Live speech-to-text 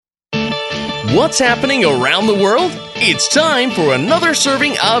What's happening around the world? It's time for another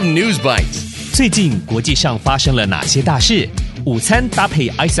serving of News Bites. 最近国际上发生了哪些大事？午餐搭配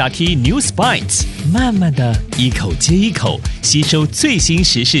ICRT News Bites， 慢慢的一口接一口吸收最新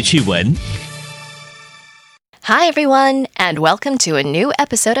时事趣闻。Hi everyone, and welcome to a new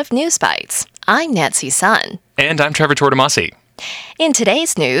episode of News Bites. I'm Nancy Sun. And I'm Trevor Tortomasi. In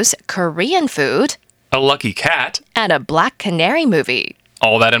today's news, Korean food, A lucky cat, and a Black Canary movie.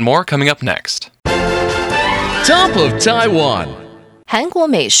 all that and more coming up next. Top of Taiwan. 韩国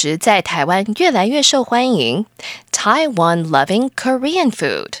美食在台湾越来越受欢迎。Taiwan loving Korean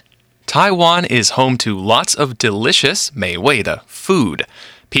food. Taiwan is home to lots of delicious 美味的 food.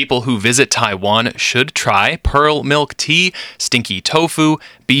 People who visit Taiwan should try pearl milk tea, stinky tofu,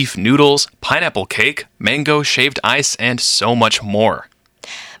 beef noodles, pineapple cake, mango shaved ice, and so much more.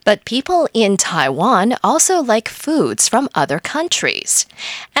 But people in Taiwan also like foods from other countries.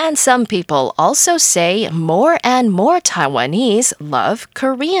 And some people also say more and more Taiwanese love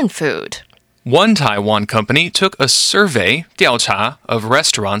Korean food. One Taiwan company took a survey, 调查, of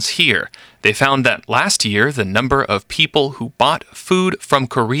restaurants here. They found that last year, the number of people who bought food from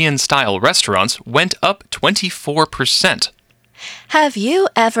Korean-style restaurants went up 24%. Have you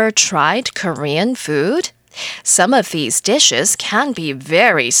ever tried Korean food? Some of these dishes can be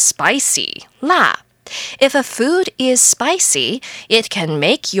very spicy, 辣. If a food is spicy, it can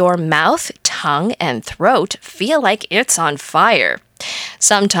make your mouth, tongue, and throat feel like it's on fire.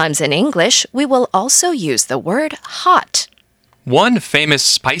 Sometimes in English, we will also use the word hot. One famous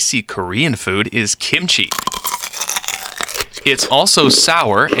spicy Korean food is kimchi. It's also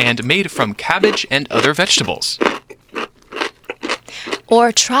sour and made from cabbage and other vegetables.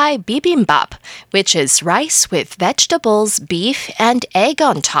 Or try bibimbap, which is rice with vegetables, beef, and egg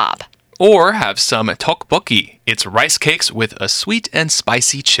on top. Or have some tteokbokki. It's rice cakes with a sweet and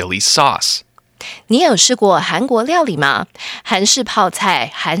spicy chili sauce. 你有试过韩国料理吗？韩式泡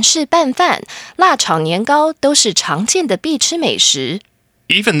菜、韩式拌饭、辣炒年糕都是常见的必吃美食。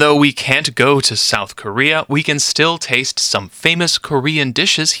Even though we can't go to South Korea, we can still taste some famous Korean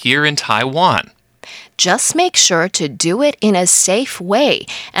dishes here in Taiwan. Just make sure to do it in a safe way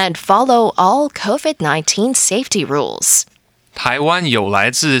and follow all COVID-19 safety rules. 台湾有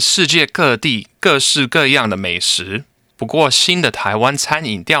来自世界各地各式各样的美食。不过，新的台湾餐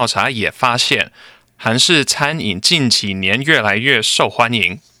饮调查也发现，韩式餐饮近几年越来越受欢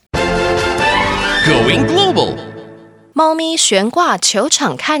迎。Going global. 猫咪悬挂球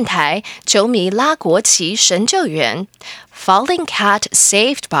场看台，球迷拉国旗神救援。Falling cat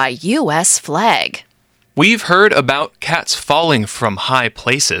saved by U.S. flag. We've heard about cats falling from high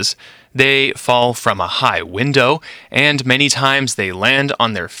places. They fall from a high window, and many times they land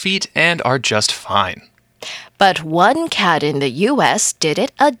on their feet and are just fine. But one cat in the U.S. did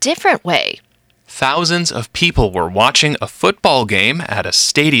it a different way. Thousands of people were watching a football game at a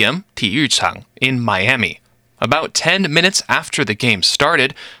stadium, 体育场, in Miami. About 10 minutes after the game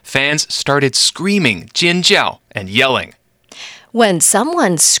started, fans started screaming, 尖叫, and yelling. When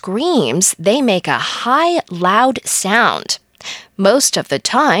someone screams, they make a high, loud sound. Most of the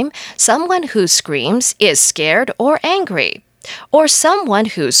time, someone who screams is scared or angry. Or someone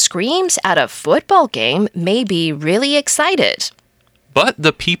who screams at a football game may be really excited. But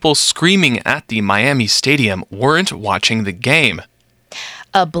the people screaming at the Miami stadium weren't watching the game.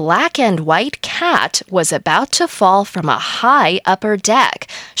 A black and white cat was about to fall from a high upper deck,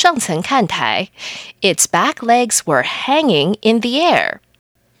 上层看台. Its back legs were hanging in the air.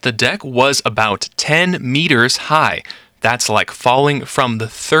 The deck was about 10 meters high. That's like falling from the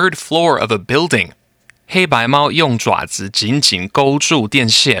third floor of a building. 黑白猫用爪子紧紧勾住电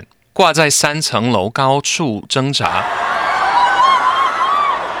线，挂在3层楼高处挣扎。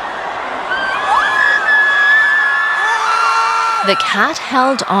The cat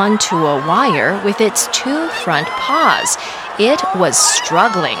held onto a wire with its two front paws. It was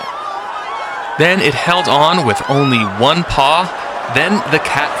struggling. Then it held on with only one paw. Then the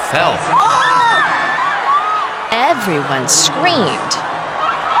cat fell. Everyone screamed.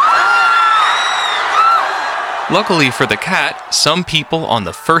 Luckily for the cat, some people on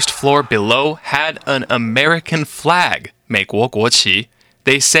the first floor below had an American flag, 美国国旗.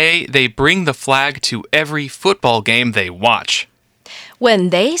 They say they bring the flag to every football game they watch.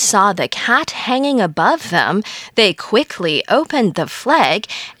 When they saw the cat hanging above them, they quickly opened the flag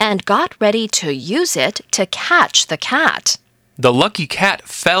and got ready to use it to catch the cat. The lucky cat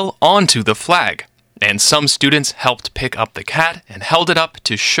fell onto the flag, and some students helped pick up the cat and held it up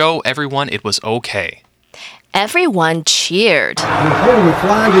to show everyone it was okay. Everyone cheered.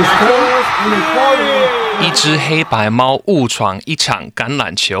 一只黑白猫误闯一场橄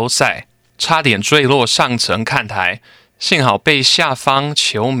榄球赛，差点坠落上层看台，幸好被下方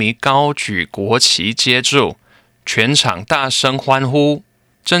球迷高举国旗接住，全场大声欢呼，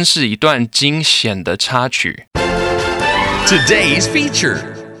真是一段惊险的插曲。Today's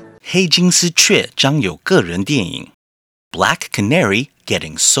feature. 黑金丝雀将有个人电影 Black Canary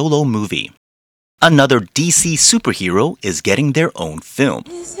getting solo movie. Another DC superhero is getting their own film.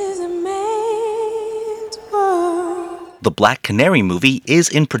 This is a man's world. The Black Canary movie is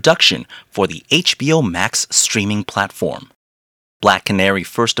in production for the HBO Max streaming platform. Black Canary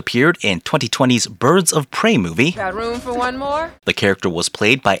first appeared in 2020's Birds of Prey movie. Got room for one more? The character was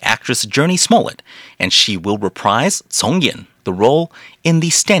played by actress Jurnee Smollett, and she will reprise Song Yin, the role, in the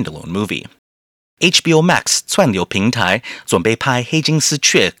standalone movie. HBO Max 串流平台准备拍黑金丝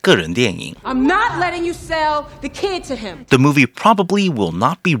雀个人电影。 I'm not letting you sell the kid to him. The movie probably will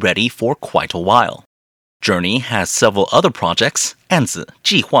not be ready for quite a while. Jurnee has several other projects, 案子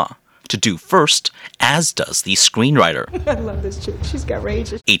计划 to do first, as does the screenwriter. I love this chick. She's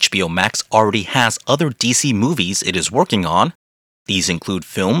outrageous. HBO Max already has other DC movies it is working on. These include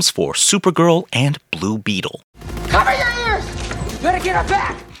films for Supergirl and Blue Beetle. Cover your ears! Better get her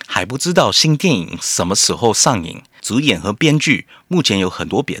back! 还不知道新电影什么时候上映，主演和编剧目前有很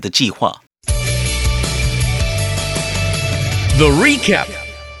多别的计划。 The recap.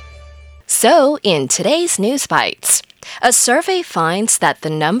 So, in today's News Bites, a survey finds that the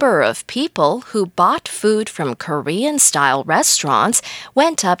number of people who bought food from Korean-style restaurants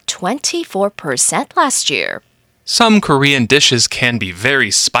went up 24% last year. Some Korean dishes can be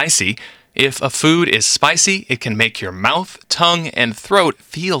very spicy. If a food is spicy, it can make your mouth, tongue, and throat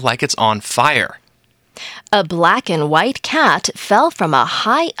feel like it's on fire. A black and white cat fell from a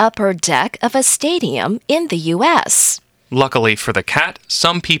high upper deck of a stadium in the U.S. Luckily for the cat,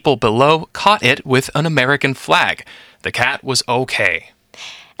 some people below caught it with an American flag. The cat was okay.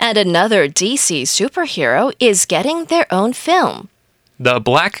 And another DC superhero is getting their own film. The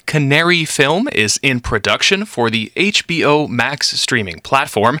Black Canary film is in production for the HBO Max streaming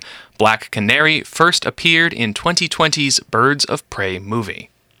platform. Black Canary first appeared in 2020's Birds of Prey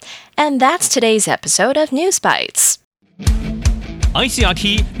movie. And that's today's episode of News Bites.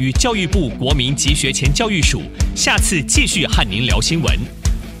 ICRT 与教育部国民及学前教育署下次继续和您聊新闻。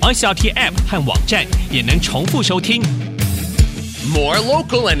ICRT App 和网站也能重复收听。 More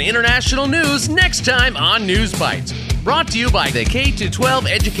local and international news next time on News Bites. Brought to you by the K-12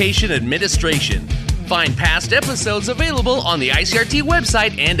 Education Administration. Find past episodes available on the ICRT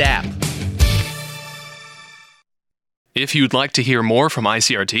website and app. If you'd like to hear more from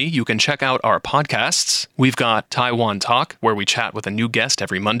ICRT, you can check out our podcasts. We've got Taiwan Talk, where we chat with a new guest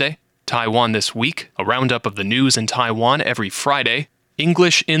every Monday. Taiwan This Week, a roundup of the news in Taiwan every Friday.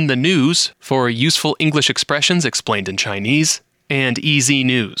 English in the News, for useful English expressions explained in Chinese. And EZ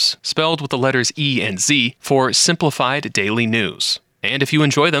News, spelled with the letters E and Z, for simplified daily news. And if you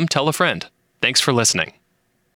enjoy them, tell a friend. Thanks for listening.